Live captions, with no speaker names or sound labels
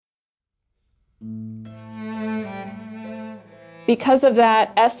Because of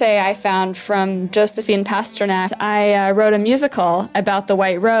that essay I found from Josephine Pasternak, I wrote a musical about the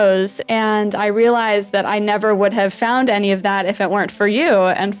White Rose, and I realized that I never would have found any of that if it weren't for you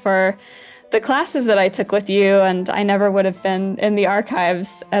and for the classes that I took with you, and I never would have been in the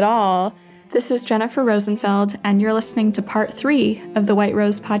archives at all. This is Jennifer Rosenfeld, and you're listening to part 3 of the White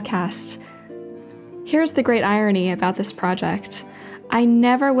Rose podcast. Here's the great irony about this project. I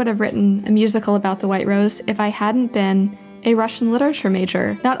never would have written a musical about the White Rose if I hadn't been a Russian literature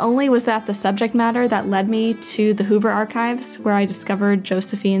major. Not only was that the subject matter that led me to the Hoover Archives, where I discovered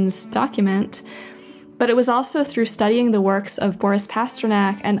Josephine's document, but it was also through studying the works of Boris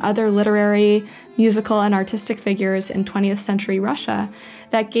Pasternak and other literary, musical, and artistic figures in 20th century Russia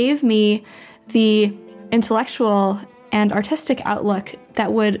that gave me the intellectual and artistic outlook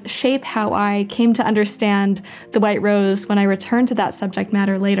that would shape how I came to understand the White Rose when I returned to that subject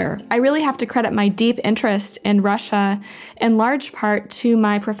matter later. I really have to credit my deep interest in Russia in large part to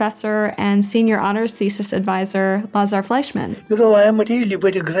my professor and senior honors thesis advisor, Lazar Fleishman. I am really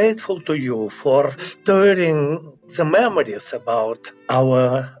very grateful to you for stirring the memories about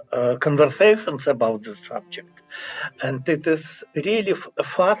our conversations about this subject. And it is really a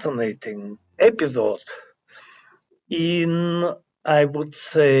fascinating episode in, I would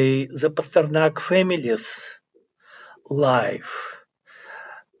say, the Pasternak family's life.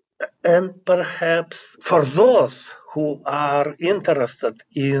 And perhaps for those who are interested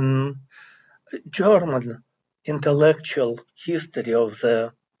in German intellectual history of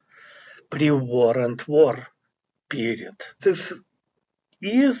the pre-war and war period, this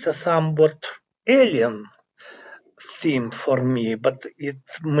is a somewhat alien theme for me, but it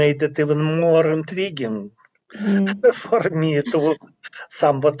made it even more intriguing for me to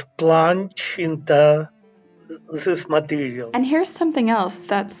somewhat plunge into this material. And here's something else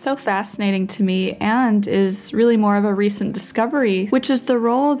that's so fascinating to me and is really more of a recent discovery, which is the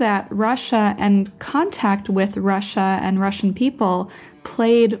role that Russia and contact with Russia and Russian people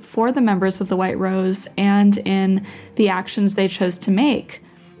played for the members of the White Rose and in the actions they chose to make.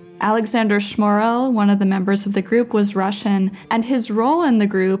 Alexander Shmorel, one of the members of the group, was Russian, and his role in the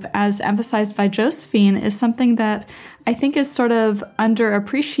group, as emphasized by Josephine, is something that I think is sort of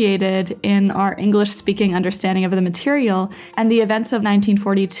underappreciated in our English-speaking understanding of the material. And the events of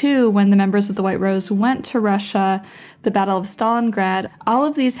 1942, when the members of the White Rose went to Russia, the Battle of Stalingrad, all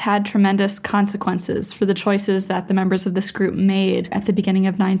of these had tremendous consequences for the choices that the members of this group made at the beginning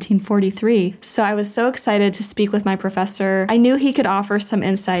of 1943. So I was so excited to speak with my professor. I knew he could offer some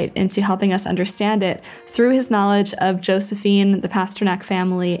insight into helping us understand it through his knowledge of Josephine, the Pasternak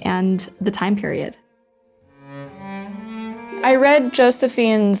family, and the time period. I read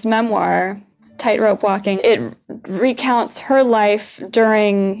Josephine's memoir, Tightrope Walking. It recounts her life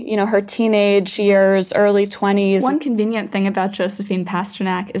during, her teenage years, early 20s. One convenient thing about Josephine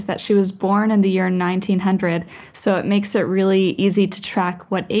Pasternak is that she was born in the year 1900, so it makes it really easy to track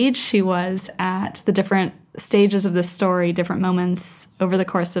what age she was at the different stages of this story, different moments over the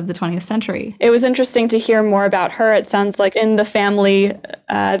course of the 20th century. It was interesting to hear more about her. It sounds like in the family,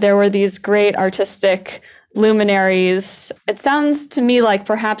 there were these great artistic luminaries. It sounds to me like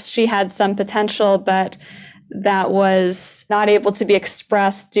perhaps she had some potential, but that was not able to be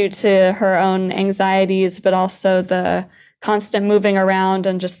expressed due to her own anxieties, but also the constant moving around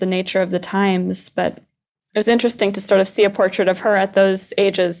and just the nature of the times. But it was interesting to sort of see a portrait of her at those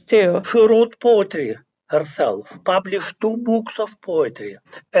ages too. She wrote poetry herself, published 2 books of poetry,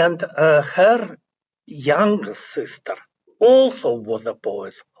 and her younger sister also was a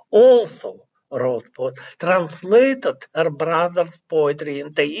poet, also wrote poetry, translated her brother's poetry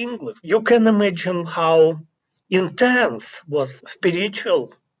into English. You can imagine how intense was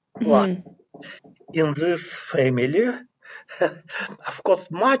spiritual life in this family. Of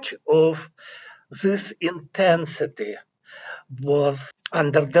course, much of this intensity was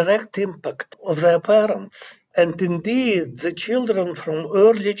under direct impact of their parents. And indeed, the children from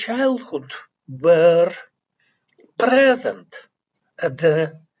early childhood were present at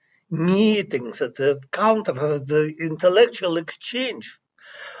the meetings, at the counter, at the intellectual exchange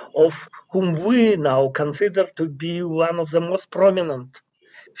of whom we now consider to be one of the most prominent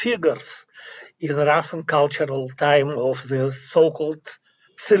figures in Russian cultural time of the so-called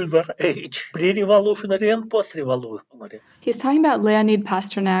Silver Age, pre-revolutionary and post-revolutionary. He's talking about Leonid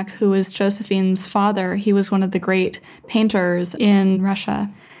Pasternak, who was Josephine's father. He was one of the great painters in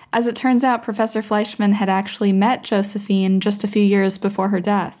Russia. As it turns out, Professor Fleishman had actually met Josephine just a few years before her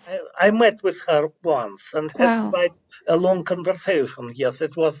death. I met with her once and had quite a long conversation. Yes,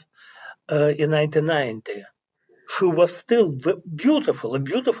 it was in 1990. She was still beautiful, a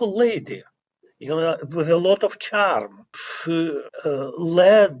beautiful lady. with a lot of charm. She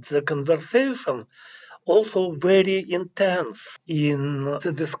led the conversation also very intense in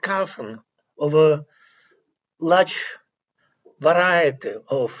the discussion of a large variety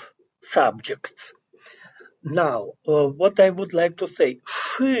of subjects. Now, what I would like to say,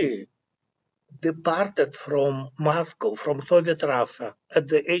 she departed from Moscow, from Soviet Russia, at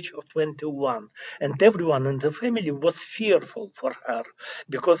the age of 21. And everyone in the family was fearful for her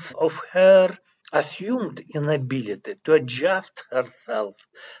because of her assumed inability to adjust herself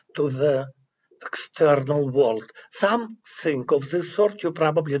to the external world. Something of this sort you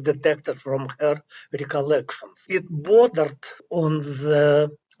probably detected from her recollections. It bordered on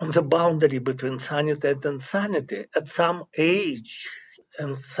the boundary between sanity and insanity at some age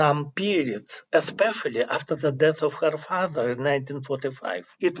and some periods, especially after the death of her father in 1945.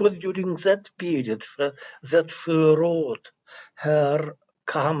 It was during that period that she wrote her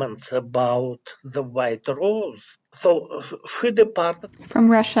comments about the White Rose. So she departed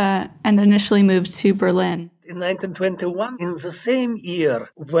from Russia and initially moved to Berlin. in 1921, in the same year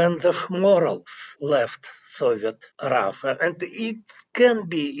when the Schmorals left Soviet Russia. And it can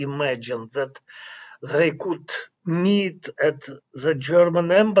be imagined that they could meet at the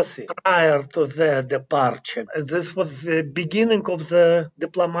German embassy prior to their departure. This was the beginning of the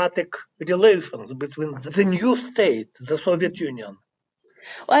diplomatic relations between the new state, the Soviet Union.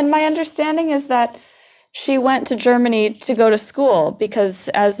 Well, and my understanding is that she went to Germany to go to school because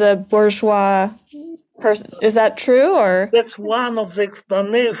as a bourgeois person, is that true or? That's one of the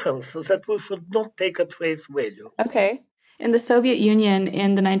explanations that we should not take at face value. Okay. In the Soviet Union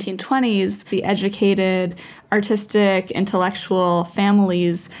in the 1920s, the educated, artistic, intellectual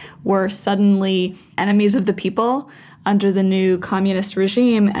families were suddenly enemies of the people under the new communist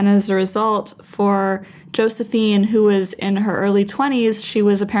regime. And as a result, for Josephine, who was in her early 20s, she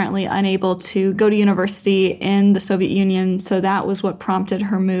was apparently unable to go to university in the Soviet Union. So that was what prompted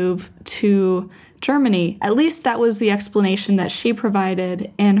her move to Germany. At least that was the explanation that she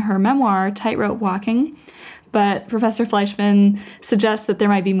provided in her memoir, Tightrope Walking. But Professor Fleishman suggests that there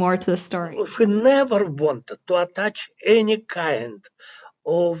might be more to the story. She never wanted to attach any kind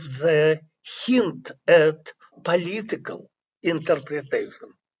of the hint at political interpretation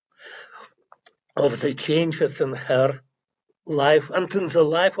of the changes in her life and in the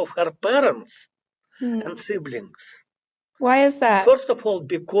life of her parents and siblings. Why is that? First of all,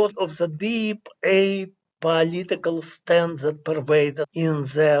 because of the deep apolitical stance that pervaded in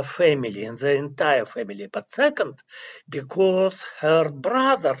their family, in the entire family. But second, because her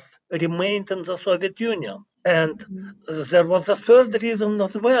brothers remained in the Soviet Union. And there was a third reason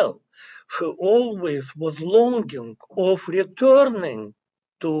as well. She always was longing of returning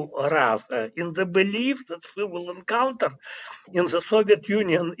to Russia in the belief that she will encounter in the Soviet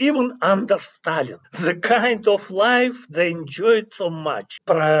Union, even under Stalin, the kind of life they enjoyed so much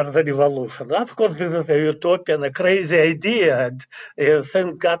prior to the revolution. Of course, this is a utopian, a crazy idea, and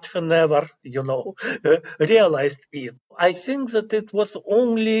thank God she never, realized it. I think that it was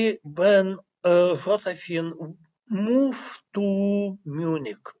only when Josephine moved to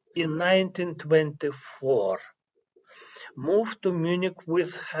Munich in 1924, moved to Munich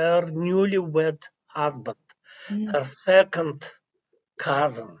with her newlywed husband, her second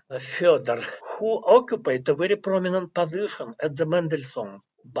cousin, Fyodor, who occupied a very prominent position at the Mendelssohn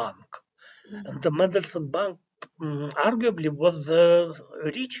Bank. And the Mendelssohn Bank arguably was the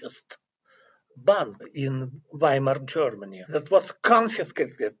richest bank in Weimar Germany that was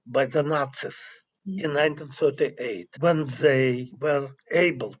confiscated by the Nazis in 1938 when they were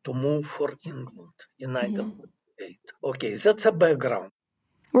able to move for England in 1938. Okay, that's a background.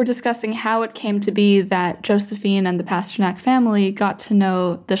 We're discussing how it came to be that Josephine and the Pasternak family got to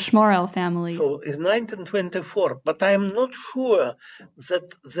know the Schmorell family. So in 1924, but I am not sure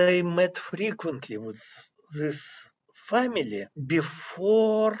that they met frequently with this family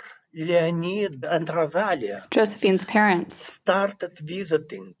before Leonid and Rosalia, Josephine's parents, started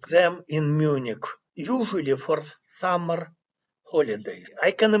visiting them in Munich, usually for summer holidays.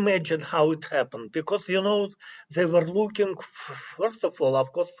 I can imagine how it happened because, they were looking, first of all,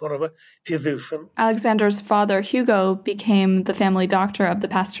 of course, for a physician. Alexander's father, Hugo, became the family doctor of the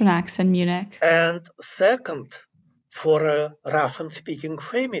Pasternaks in Munich. And second, for a Russian-speaking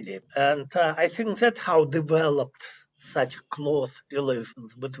family. And I think that's how developed such close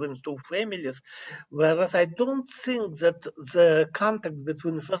relations between two families, whereas I don't think that the contact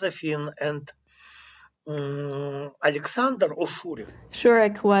between Josephine and Alexander or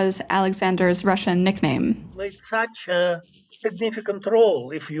Shurik was Alexander's Russian nickname. played such a significant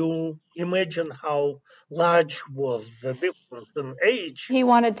role if you imagine how large was the difference in age. He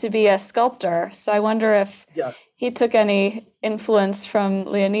wanted to be a sculptor, so I wonder if Yeah, he took any influence from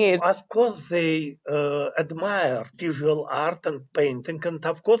Leonid. of course they admired visual art and painting, and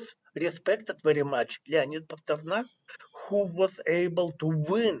of course respected very much Leonid Pasternak, who was able to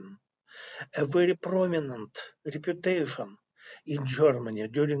win a very prominent reputation in Germany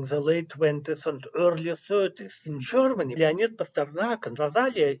during the late 20th and early 30s. In Germany, Leonid Pasternak and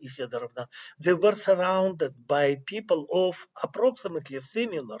Rosalia Isidorovna, they were surrounded by people of approximately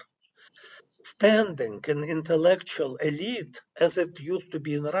similar standing in intellectual elite as it used to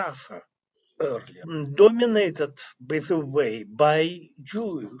be in Russia earlier, dominated, by the way, by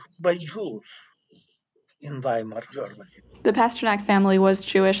Jews in Weimar, Germany. The Pasternak family was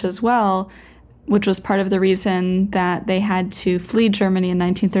Jewish as well, which was part of the reason that they had to flee Germany in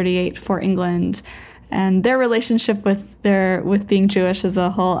 1938 for England. And their relationship with being Jewish is a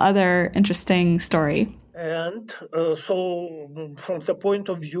whole other interesting story. And so, from the point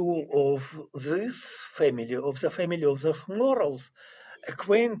of view of this family, of the family of the Schmorals,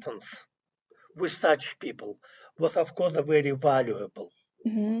 acquaintance with such people was, of course, a very valuable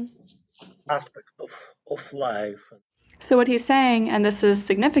aspect of life. So what he's saying, and this is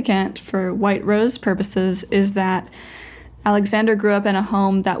significant for White Rose purposes, is that Alexander grew up in a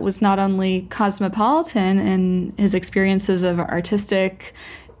home that was not only cosmopolitan in his experiences of artistic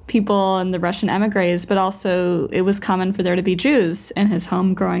people and the Russian emigres, but also it was common for there to be Jews in his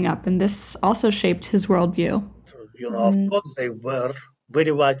home growing up, and this also shaped his worldview. Of course, they were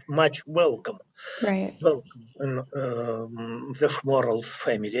very much welcome. Right. Welcome in the Schmorals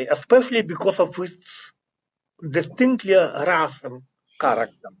family, especially because of its distinctly Russian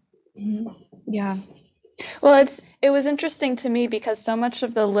character. Yeah. Well, it was interesting to me because so much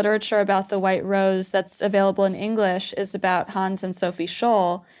of the literature about the White Rose that's available in English is about Hans and Sophie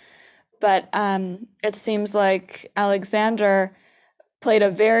Scholl, but it seems like Alexander played a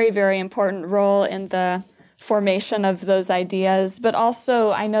very, very important role in the formation of those ideas. But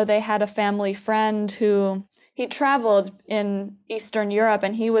also, I know they had a family friend who he traveled in Eastern Europe,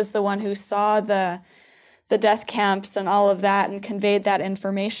 and he was the one who saw the death camps and all of that and conveyed that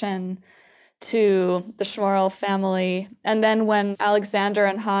information to the Schmorl family. And then when Alexander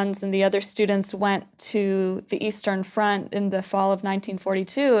and Hans and the other students went to the Eastern Front in the fall of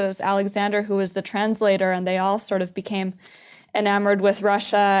 1942, it was Alexander who was the translator, and they all sort of became enamored with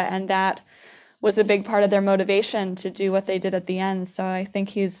Russia, and that was a big part of their motivation to do what they did at the end. So I think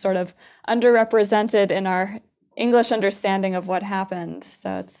he's sort of underrepresented in our English understanding of what happened.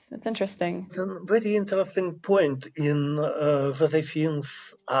 So it's interesting. A very interesting point in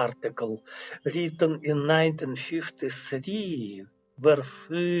Josephine's article written in 1953, where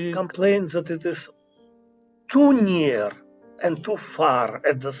she complains that it is too near and too far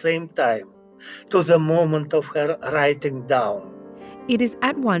at the same time to the moment of her writing down. It is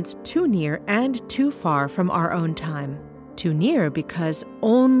at once too near and too far from our own time. Too near because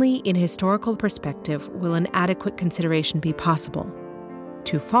only in historical perspective will an adequate consideration be possible.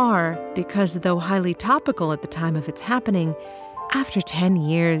 Too far because, though highly topical at the time of its happening, after 10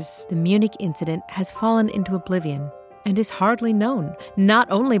 years, the Munich incident has fallen into oblivion and is hardly known,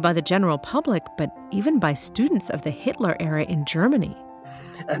 not only by the general public, but even by students of the Hitler era in Germany.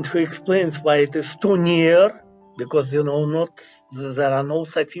 And she explains why it is too near, because, there are no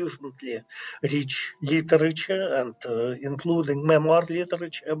sufficiently rich literature, and including memoir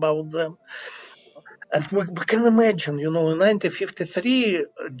literature about them. And we can imagine, in 1953,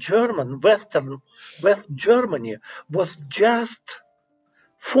 West Germany was just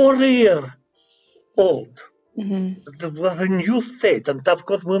 4 years old. It was a new state, and of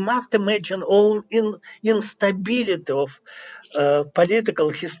course we must imagine all instability of political,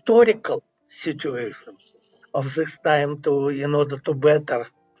 historical situation of this time in order to better,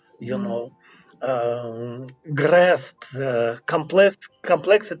 grasp the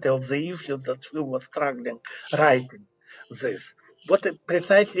complexity of the issue that she was struggling writing this. What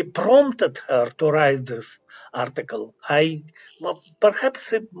precisely prompted her to write this article?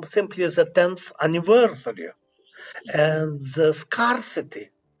 Perhaps simply the 10th anniversary and the scarcity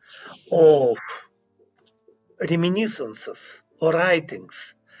of reminiscences or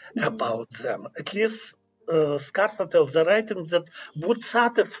writings about them, at least scarcity of the writings that would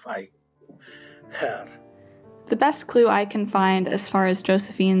satisfy her. The best clue I can find as far as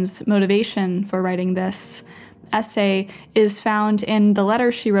Josephine's motivation for writing this essay is found in the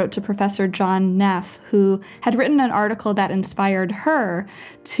letter she wrote to Professor John Neff, who had written an article that inspired her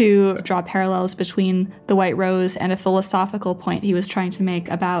to draw parallels between The White Rose and a philosophical point he was trying to make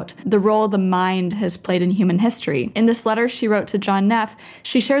about the role the mind has played in human history. In this letter she wrote to John Neff,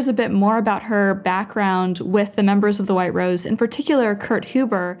 she shares a bit more about her background with the members of The White Rose, in particular Kurt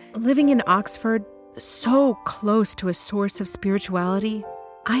Huber. Living in Oxford, so close to a source of spirituality,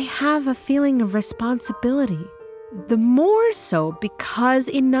 I have a feeling of responsibility. The more so because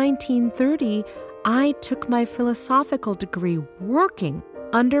in 1930, I took my philosophical degree working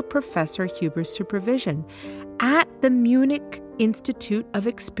under Professor Huber's supervision at the Munich Institute of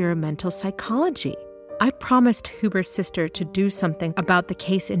Experimental Psychology. I promised Huber's sister to do something about the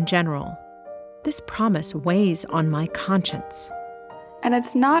case in general. This promise weighs on my conscience. And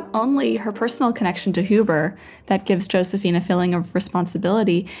it's not only her personal connection to Huber that gives Josephine a feeling of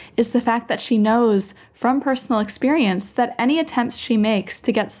responsibility, it's the fact that she knows from personal experience that any attempts she makes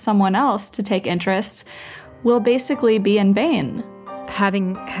to get someone else to take interest will basically be in vain.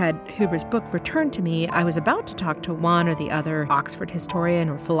 Having had Huber's book returned to me, I was about to talk to one or the other Oxford historian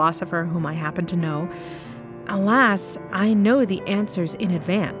or philosopher whom I happen to know. Alas, I know the answers in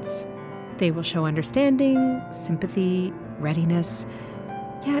advance. They will show understanding, sympathy, readiness.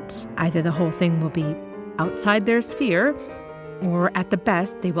 Yet, either the whole thing will be outside their sphere, or at the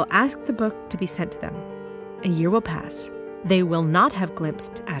best, they will ask the book to be sent to them. A year will pass. They will not have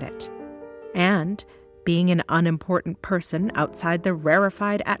glimpsed at it. And, being an unimportant person outside the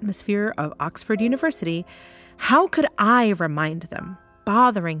rarefied atmosphere of Oxford University, how could I remind them,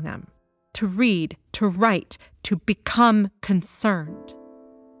 bothering them, to read, to write, to become concerned?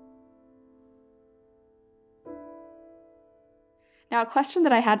 Now, a question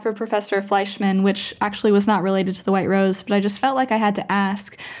that I had for Professor Fleishman, which actually was not related to The White Rose, but I just felt like I had to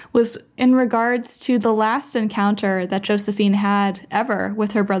ask, was in regards to the last encounter that Josephine had ever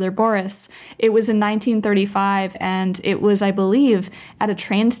with her brother Boris. It was in 1935, and it was, I believe, at a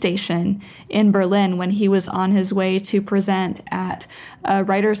train station in Berlin when he was on his way to present at a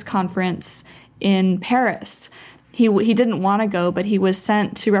writers' conference in Paris. He didn't want to go, but he was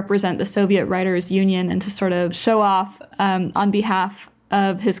sent to represent the Soviet Writers' Union and to sort of show off on behalf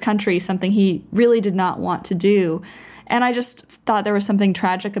of his country, something he really did not want to do. And I just thought there was something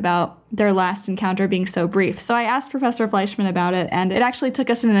tragic about their last encounter being so brief. So I asked Professor Fleishman about it, and it actually took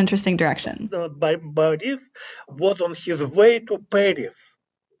us in an interesting direction. Boris was on his way to Paris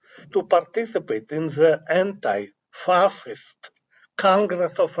to participate in the anti-fascist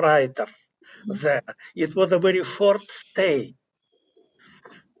Congress of Writers there. It was a very short stay.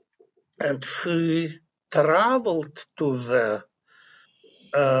 And she traveled to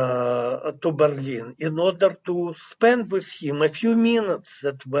Berlin in order to spend with him a few minutes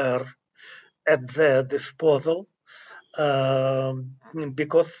that were at their disposal,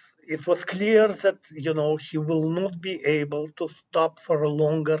 because it was clear that, he will not be able to stop for a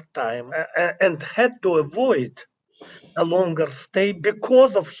longer time and had to avoid a longer stay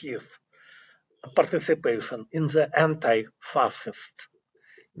because of his participation in the anti-fascist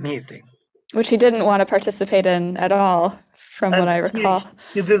meeting. Which he didn't want to participate in at all, from what I recall.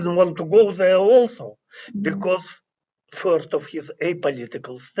 He didn't want to go there also, because first of his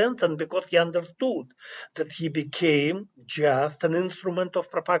apolitical stance and because he understood that he became just an instrument of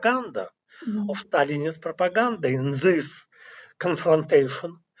propaganda, of Stalinist propaganda in this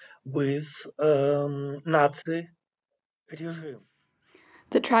confrontation with Nazi regime.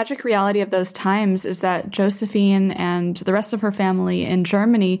 The tragic reality of those times is that Josephine and the rest of her family in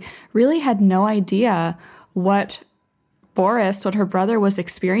Germany really had no idea what her brother, was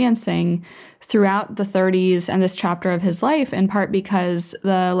experiencing throughout the 30s and this chapter of his life, in part because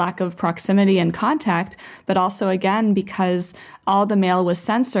the lack of proximity and contact, but also, again, because all the mail was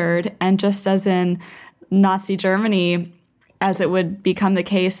censored. And just as in Nazi Germany, as it would become the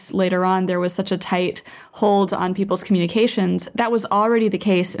case later on, there was such a tight hold on people's communications. That was already the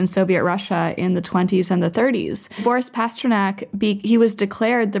case in Soviet Russia in the 20s and the 30s. Boris Pasternak, he was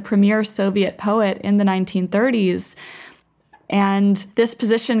declared the premier Soviet poet in the 1930s. And this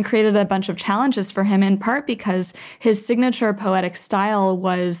position created a bunch of challenges for him, in part because his signature poetic style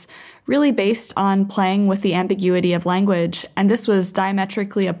was really based on playing with the ambiguity of language. And this was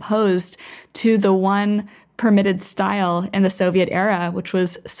diametrically opposed to the one permitted style in the Soviet era, which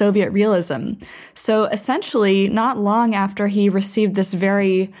was Soviet realism. So essentially, not long after he received this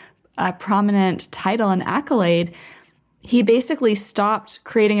very prominent title and accolade, he basically stopped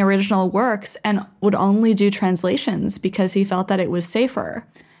creating original works and would only do translations because he felt that it was safer.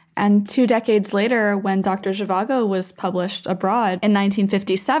 And 2 decades later, when Dr. Zhivago was published abroad in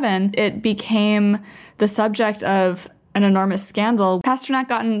 1957, it became the subject of an enormous scandal. Pasternak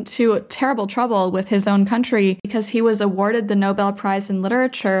got into terrible trouble with his own country because he was awarded the Nobel Prize in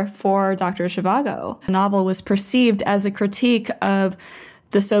Literature for Dr. Zhivago. The novel was perceived as a critique of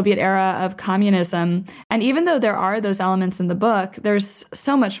the Soviet era of communism. And even though there are those elements in the book, there's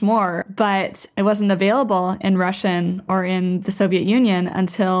so much more, but it wasn't available in Russian or in the Soviet Union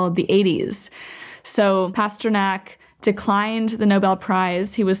until the 80s. So Pasternak declined the Nobel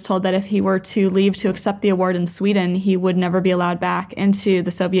Prize. He was told that if he were to leave to accept the award in Sweden, he would never be allowed back into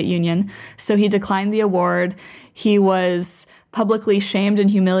the Soviet Union. So he declined the award. He was publicly shamed and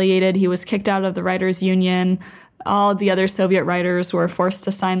humiliated. He was kicked out of the Writers' Union. All the other Soviet writers were forced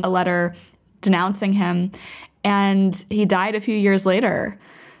to sign a letter denouncing him. And he died a few years later.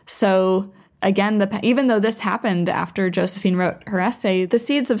 So again, even though this happened after Josephine wrote her essay, the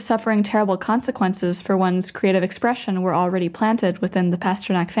seeds of suffering terrible consequences for one's creative expression were already planted within the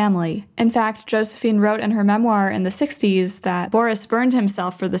Pasternak family. In fact, Josephine wrote in her memoir in the 60s that Boris burned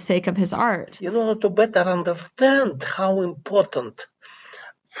himself for the sake of his art. In order to better understand how important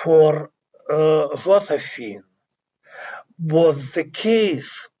for Josephine was the case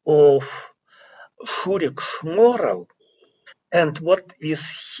of Shurik's moral and what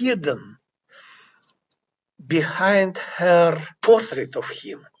is hidden behind her portrait of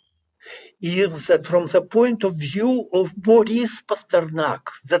him, is that from the point of view of Boris Pasternak,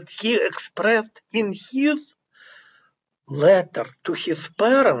 that he expressed in his letter to his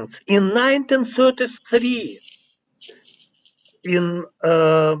parents in 1933,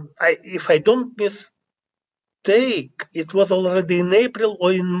 if I don't mistake, it was already in April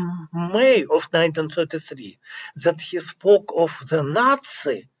or in May of 1933 that he spoke of the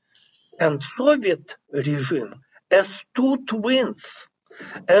Nazi and Soviet regime as two twins,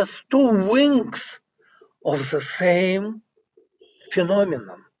 as two wings of the same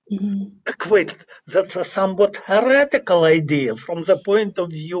phenomenon. Equate, that's a somewhat heretical idea from the point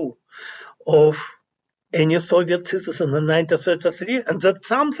of view of any Soviet citizen in 1933, and that's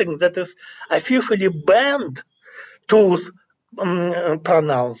something that is officially banned to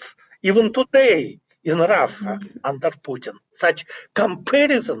pronounce even today in Russia under Putin. Such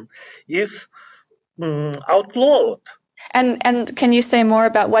comparison is outlawed. And can you say more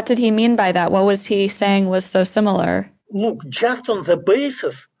about what did he mean by that? What was he saying was so similar? Look, just on the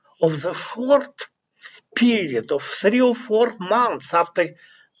basis of the short period of 3 or 4 months after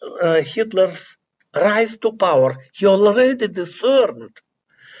Hitler's rise to power, he already discerned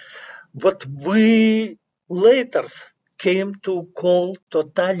what we later came to call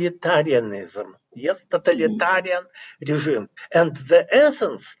totalitarianism. Yes, totalitarian regime. And the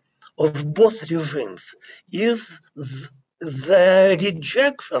essence of both regimes is the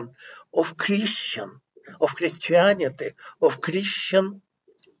rejection of Christianity, of Christian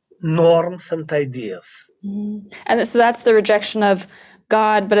norms and ideas. And so that's the rejection of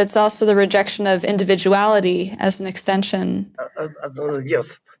God, but it's also the rejection of individuality as an extension.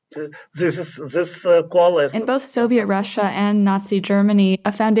 Yes. This quality. In both Soviet Russia and Nazi Germany,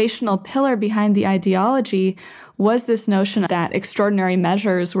 a foundational pillar behind the ideology was this notion that extraordinary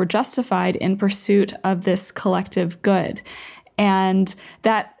measures were justified in pursuit of this collective good. And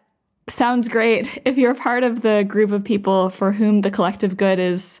that sounds great if you're part of the group of people for whom the collective good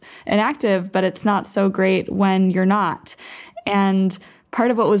is enactive, but it's not so great when you're not. And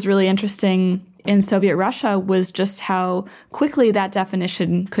part of what was really interesting in Soviet Russia was just how quickly that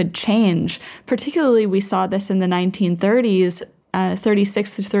definition could change. Particularly, we saw this in the 1930s.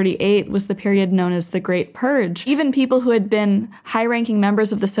 36 to 38 was the period known as the Great Purge. Even people who had been high-ranking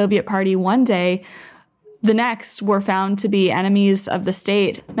members of the Soviet Party one day, the next were found to be enemies of the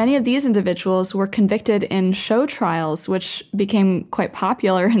state. Many of these individuals were convicted in show trials, which became quite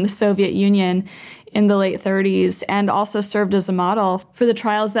popular in the Soviet Union in the late 30s, and also served as a model for the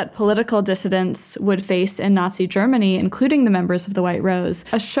trials that political dissidents would face in Nazi Germany, including the members of the White Rose.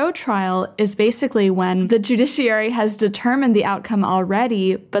 A show trial is basically when the judiciary has determined the outcome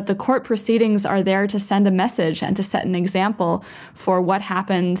already, but the court proceedings are there to send a message and to set an example for what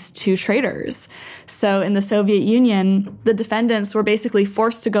happens to traitors. So in the Soviet Union, the defendants were basically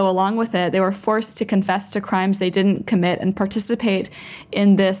forced to go along with it. They were forced to confess to crimes they didn't commit and participate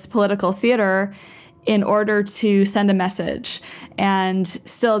in this political theater in order to send a message. And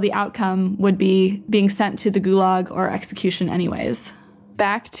still the outcome would be being sent to the gulag or execution anyways.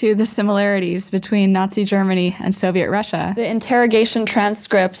 Back to the similarities between Nazi Germany and Soviet Russia. The interrogation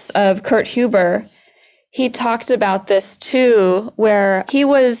transcripts of Kurt Huber, he talked about this too, where he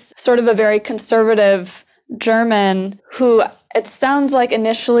was sort of a very conservative German who it sounds like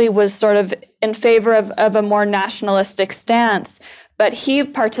initially was sort of in favor of a more nationalistic stance, but he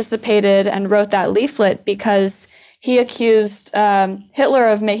participated and wrote that leaflet because he accused Hitler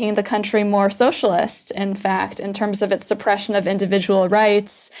of making the country more socialist, in fact, in terms of its suppression of individual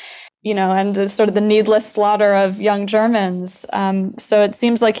rights, and sort of the needless slaughter of young Germans. So it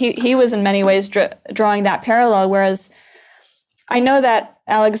seems like he was in many ways drawing that parallel, whereas I know that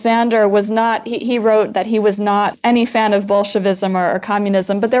Alexander was not, he wrote that he was not any fan of Bolshevism or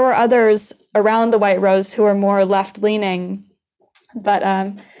communism, but there were others around the White Rose who were more left-leaning. But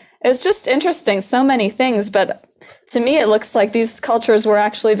it's just interesting, so many things, but to me it looks like these cultures were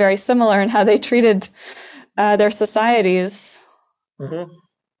actually very similar in how they treated their societies. Mm-hmm.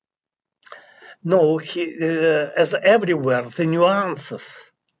 No, as everywhere, the nuances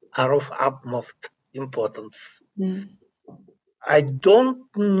are of utmost importance. Mm. I don't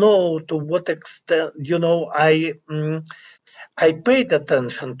know to what extent, I paid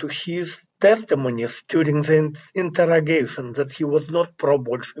attention to his testimonies during the interrogation that he was not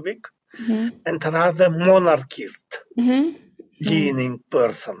pro-Bolshevik and rather monarchist leaning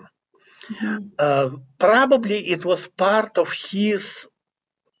person. Probably it was part of his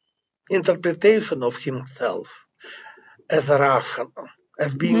interpretation of himself as a Russian,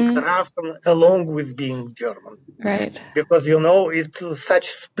 as being Russian along with being German. Right. Because, it's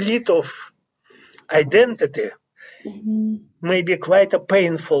such split of identity, maybe quite a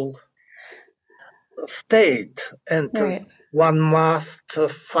painful state, and one must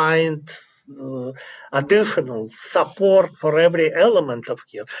find additional support for every element of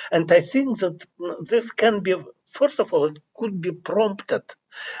here. And I think that this can be, first of all, it could be prompted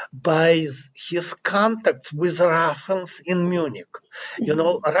by his contacts with Russians in Munich.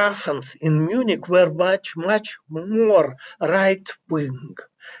 Russians in Munich were much, much more right-wing,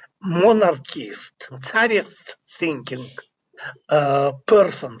 monarchist, Tsarist thinking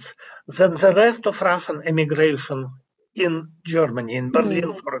persons than the rest of Russian emigration in Germany, in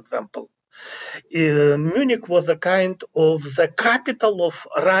Berlin, for example. Munich was a kind of the capital of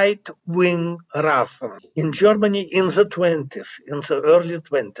right-wing Russia in Germany in the 20s, in the early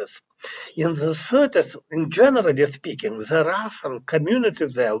 20s. In the 30s, in generally speaking, the Russian community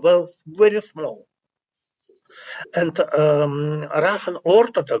there was very small. And Russian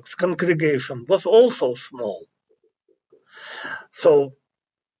Orthodox congregation was also small. So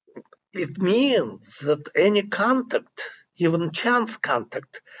it means that any contact, even chance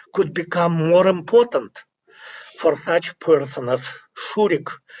contact, could become more important for such person as Shurik,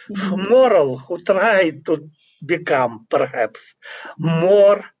 Schmorel, who tried to become perhaps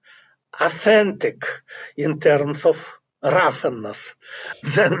more authentic in terms of Russianness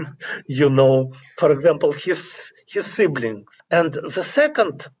than, for example, his siblings. And the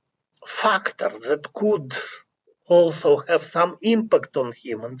second factor that could also have some impact on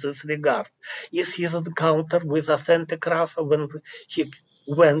him in this regard is his encounter with authentic Russia when he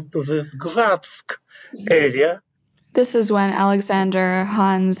went to this Gzhatsk area. This is when Alexander,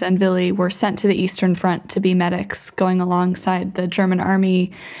 Hans, and Willy were sent to the Eastern Front to be medics, going alongside the German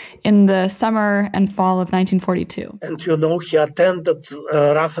army in the summer and fall of 1942. And he attended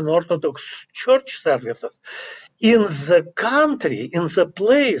Russian Orthodox church services in the country, in the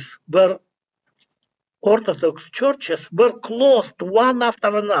place where Orthodox churches were closed one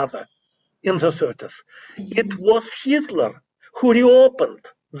after another in the 30s. It was Hitler who reopened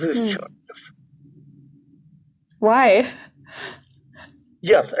these churches. Why?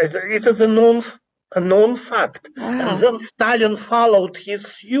 Yes, it is a known fact. Wow. And then Stalin followed his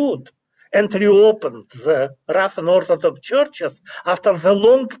suit and reopened the Russian Orthodox churches after the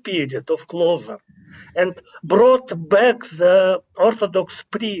long period of closure and brought back the Orthodox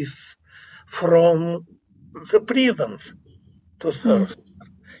priests from the prisons to serve.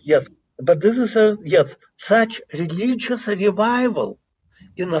 Yes, but this is such religious revival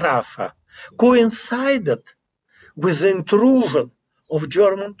in Russia coincided with the intrusion of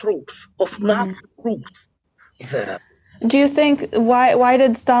German troops, of Nazi troops there. Do you think, why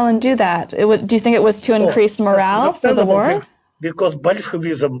did Stalin do that? Do you think it was to increase morale for the war? Because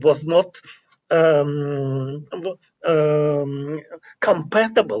Bolshevism was not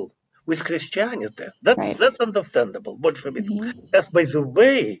compatible with Christianity. That's understandable, Bolshevism. As by the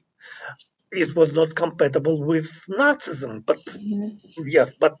way, it was not compatible with Nazism, but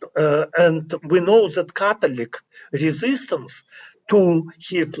and we know that Catholic resistance to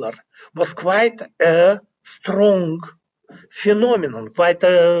Hitler was quite a strong phenomenon, quite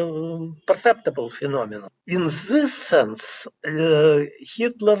a perceptible phenomenon. In this sense,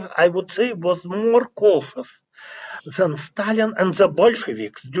 Hitler, I would say, was more cautious than Stalin and the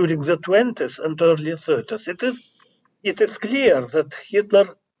Bolsheviks during the 20s and early 30s. It is it is clear that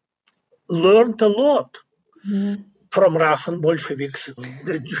Hitler learned a lot from Russian Bolsheviks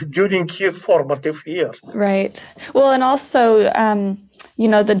during his formative years. Right. Well, and also,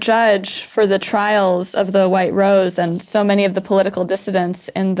 the judge for the trials of the White Rose and so many of the political dissidents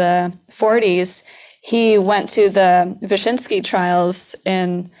in the 40s, he went to the Vyshinsky trials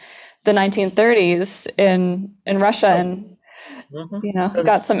in the 1930s in Russia and,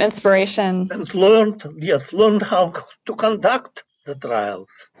 got some inspiration. And learned how to conduct the trials.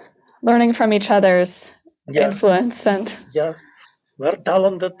 Learning from each other's influence. We're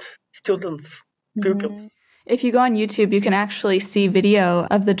talented students, pupils. If you go on YouTube, you can actually see video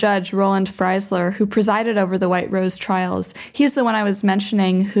of the judge, Roland Freisler, who presided over the White Rose trials. He's the one I was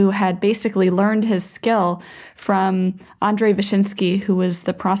mentioning who had basically learned his skill from Andrei Vyshinsky, who was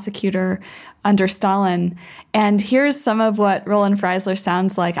the prosecutor under Stalin. And here's some of what Roland Freisler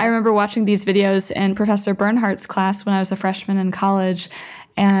sounds like. I remember watching these videos in Professor Bernhardt's class when I was a freshman in college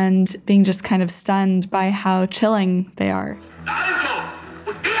and being just kind of stunned by how chilling they are.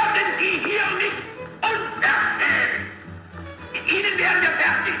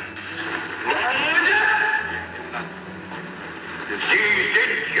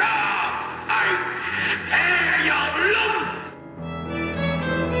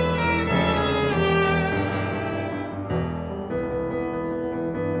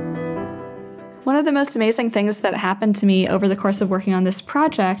 One of the most amazing things that happened to me over the course of working on this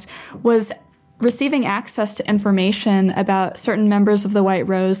project was receiving access to information about certain members of the White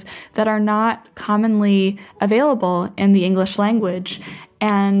Rose that are not commonly available in the English language.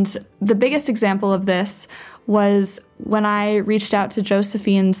 And the biggest example of this was when I reached out to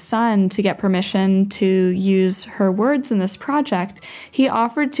Josephine's son to get permission to use her words in this project. He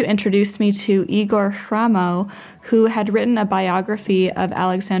offered to introduce me to Igor Hramo, who had written a biography of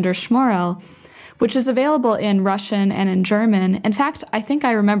Alexander Schmorell, which is available in Russian and in German. In fact, I think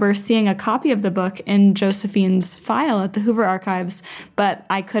I remember seeing a copy of the book in Josephine's file at the Hoover Archives, but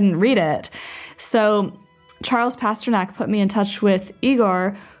I couldn't read it. So Charles Pasternak put me in touch with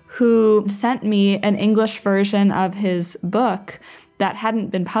Igor, who sent me an English version of his book that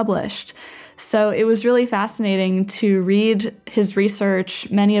hadn't been published. So it was really fascinating to read his research,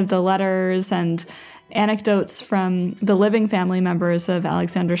 many of the letters and anecdotes from the living family members of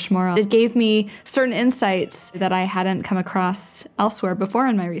Alexander Schmorell. It gave me certain insights that I hadn't come across elsewhere before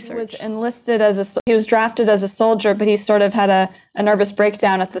in my research. He was drafted as a soldier, but he sort of had a nervous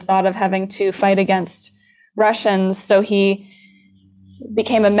breakdown at the thought of having to fight against Russians. So he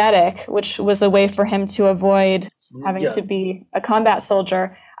became a medic, which was a way for him to avoid having to be a combat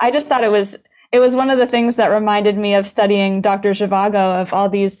soldier. I just thought it was one of the things that reminded me of studying Dr. Zhivago, of all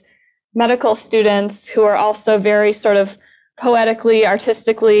these medical students who are also very sort of poetically,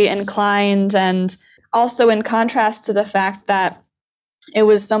 artistically inclined, and also in contrast to the fact that it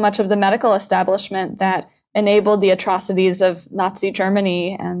was so much of the medical establishment that enabled the atrocities of Nazi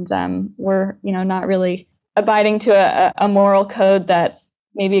Germany and were, not really abiding to a moral code that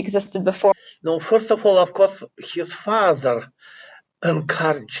maybe existed before. No, first of all, of course, his father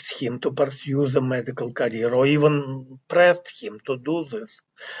encouraged him to pursue the medical career, or even pressed him to do this,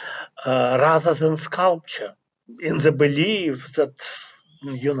 rather than sculpture, in the belief that,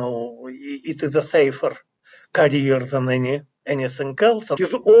 it is a safer career than anything else.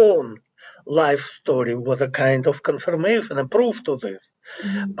 His own life story was a kind of confirmation, a proof to this.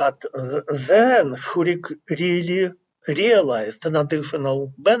 Mm-hmm. But then Shurik really realized an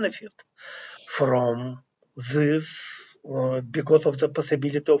additional benefit from this because of the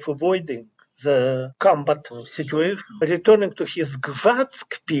possibility of avoiding the combat situation. Returning to his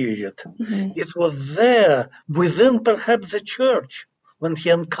Gvatsk period, mm-hmm. It was there, within perhaps the church, when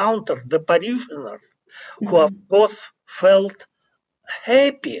he encountered the parishioners, mm-hmm. who of course felt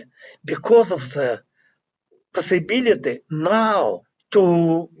happy because of the possibility now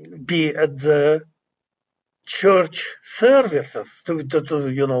to be at the church services, to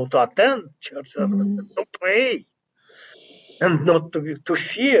attend church services, mm-hmm. to pray, and not to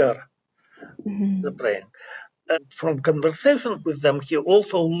fear mm-hmm. the praying. From conversation with them, he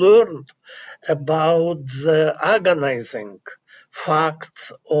also learned about the agonizing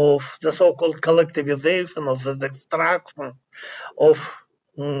facts of the so-called collectivization, of the destruction of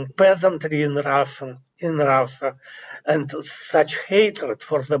peasantry in Russia, and such hatred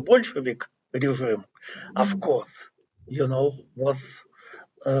for the Bolshevik regime, of course, was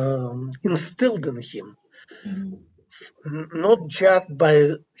instilled in him, not just by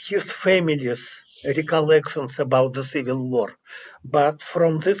his family's recollections about the Civil War, but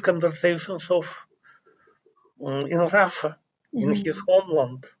from these conversations in Russia, in his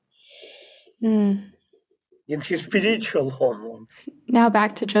homeland. in his spiritual homeland. Now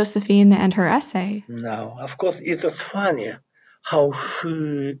back to Josephine and her essay. Now, of course, it is funny how she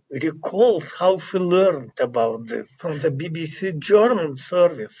recalls how she learned about this from the BBC German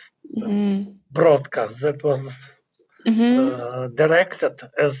service broadcast that was directed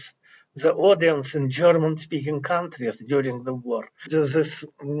as the audience in German-speaking countries during the war. There's this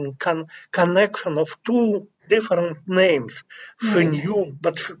connection of two different names. She knew,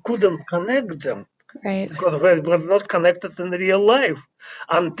 but she couldn't connect them. Right. Because they were not connected in real life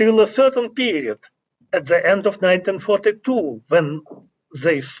until a certain period at the end of 1942, when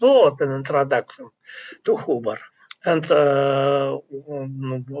they sought an introduction to Huber. And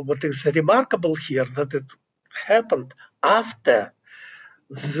what is remarkable here that it happened after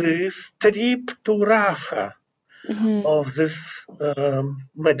this trip to Russia of these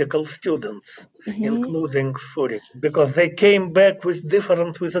medical students, including Shuri, because they came back with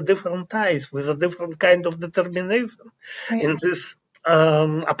a different eyes, with a different kind of determination in this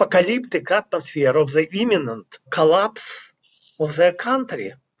apocalyptic atmosphere of the imminent collapse of their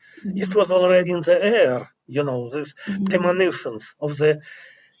country. It was already in the air, these premonitions of the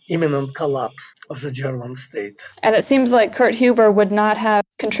imminent collapse of the German state. And it seems like Kurt Huber would not have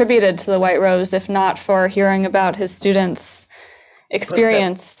contributed to the White Rose if not for hearing about his students'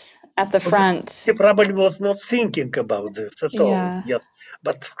 experience at the front. He probably was not thinking about this at all. Yes,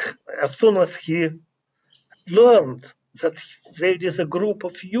 but as soon as he learned that there is a group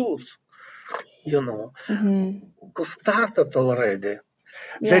of youth, who started already,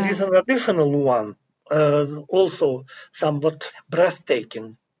 there is an additional one, also somewhat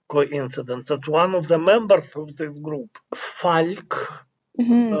breathtaking coincidence that one of the members of this group, Falk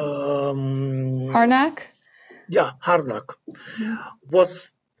Harnack? Yeah, Harnack,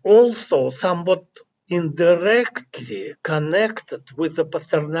 was also somewhat indirectly connected with the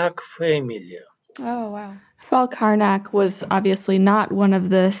Pasternak family. Oh, wow. Falk Harnack was obviously not one of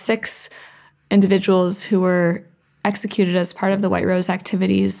the 6 individuals who were executed as part of the White Rose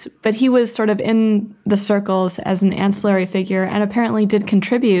activities, but he was sort of in the circles as an ancillary figure and apparently did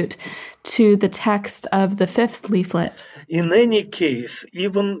contribute to the text of the 5th leaflet. In any case,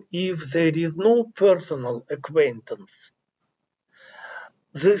 even if there is no personal acquaintance,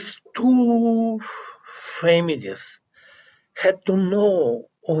 these 2 families had to know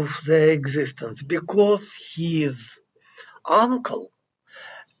of their existence because his uncle,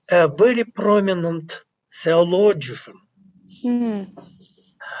 a very prominent theologian,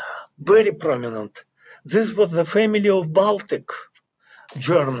 very prominent. This was the family of Baltic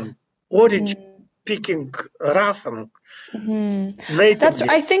German origin, speaking Russian natively.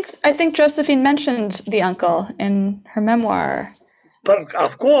 I think Josephine mentioned the uncle in her memoir. But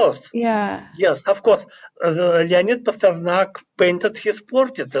of course. Yeah. Yes, of course. Leonid Pasternak painted his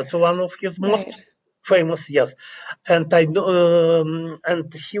portrait. That's one of his most famous, yes. And I know,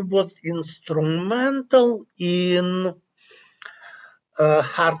 and he was instrumental in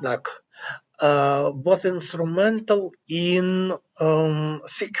Harnack. Was instrumental in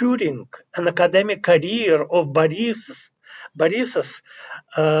securing an academic career of Boris's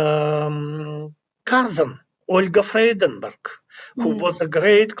cousin, Olga Freidenberg, who was a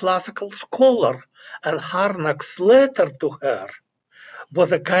great classical scholar, and Harnack's letter to her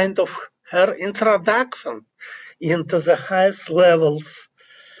was a kind of her introduction into the highest levels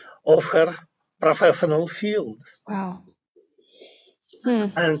of her professional field. Wow.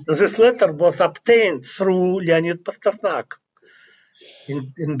 And this letter was obtained through Leonid Pasternak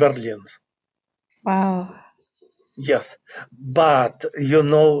in Berlin. Wow. Yes, but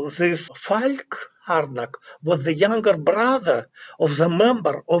this Falk Harnack was the younger brother of the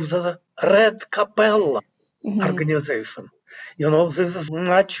member of the Red Capella organization. This is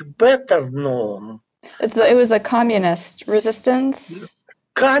much better known. It was a communist resistance.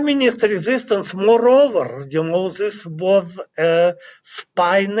 Communist resistance, moreover, this was a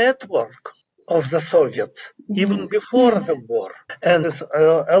spy network of the Soviets, even before the war. And his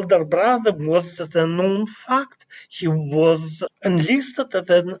elder brother was a known fact. He was enlisted as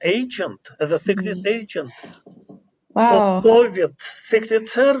an agent, as a secret agent of Soviet secret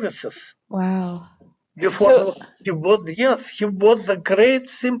services. Wow. Before he was a great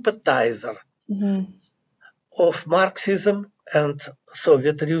sympathizer of Marxism and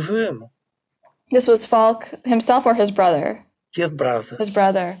Soviet regime. This was Falk himself or his brother? His brother. His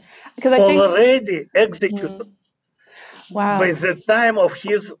brother. Because already executed by the time of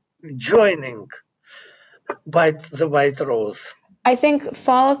his joining by the White Rose. I think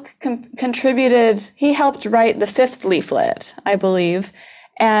Falk contributed, he helped write the 5th leaflet, I believe.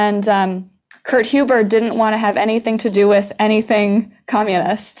 And Kurt Huber didn't want to have anything to do with anything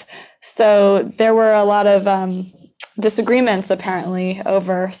communist. So there were a lot of disagreements, apparently,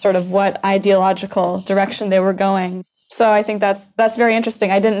 over sort of what ideological direction they were going. So I think that's very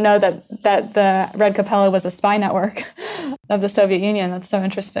interesting. I didn't know that the Red Capella was a spy network of the Soviet Union. That's so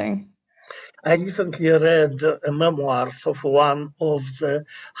interesting. I recently read memoirs of one of the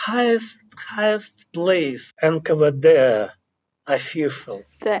highest place NKVD official.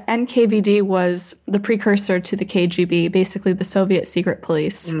 The NKVD was the precursor to the KGB, basically the Soviet secret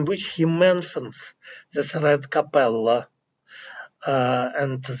police. In which he mentions this Red Capella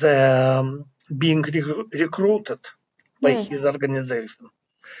and the being recruited by his organization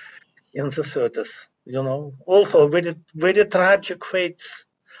in the 30s. You know, also very, very tragic fates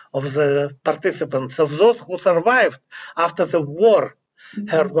of the participants, of those who survived after the war,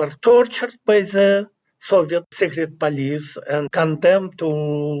 were tortured by the Soviet secret police and condemned to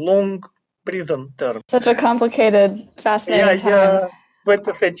long prison terms. Such a complicated, fascinating time.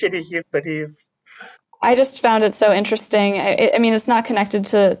 20th century history is. I just found it so interesting. I mean, it's not connected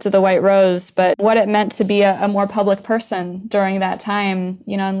to the White Rose, but what it meant to be a more public person during that time,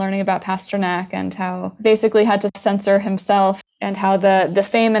 you know, and learning about Pasternak and how basically had to censor himself and how the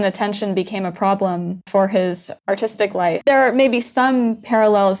fame and attention became a problem for his artistic life. There may be some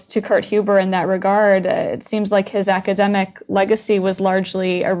parallels to Kurt Huber in that regard. It seems like his academic legacy was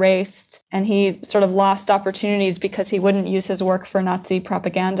largely erased, and he sort of lost opportunities because he wouldn't use his work for Nazi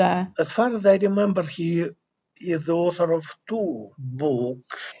propaganda. As far as I remember, he is the author of 2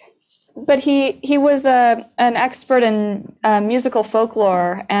 books. But he was an expert in musical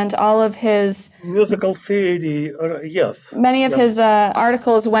folklore, and all of his musical theory, yes. Many of his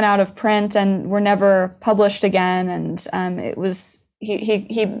articles went out of print and were never published again, and it was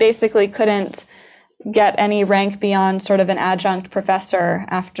he basically couldn't get any rank beyond sort of an adjunct professor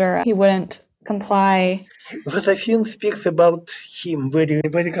after he wouldn't comply. Josephine speaks about him very,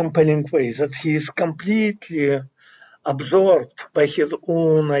 very compelling way, that he is completely absorbed by his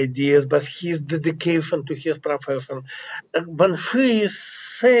own ideas, by his dedication to his profession. When she is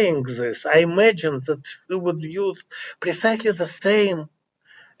saying this, I imagine that she would use precisely the same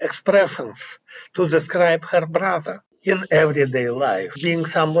expressions to describe her brother in everyday life, being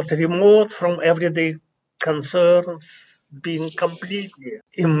somewhat remote from everyday concerns, being completely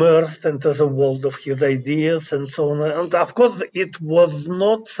immersed into the world of his ideas and so on. And of course, it was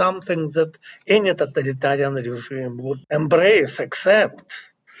not something that any totalitarian regime would embrace, accept,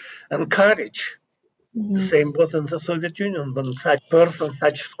 encourage. The same was in the Soviet Union. When such persons,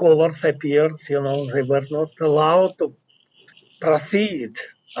 such scholars appeared, you know, they were not allowed to proceed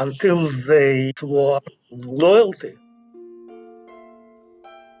until they swore loyalty.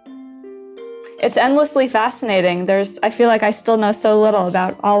 It's endlessly fascinating. I feel like I still know so little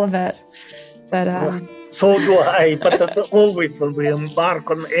about all of it. But so do I. But as always, when we embark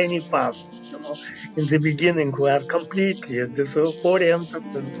on any path, you know, in the beginning we are completely disoriented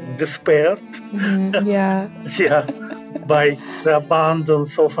and despaired. Yeah. By the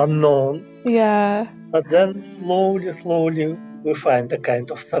abundance of unknown. Yeah. But then slowly we find a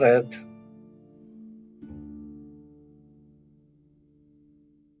kind of thread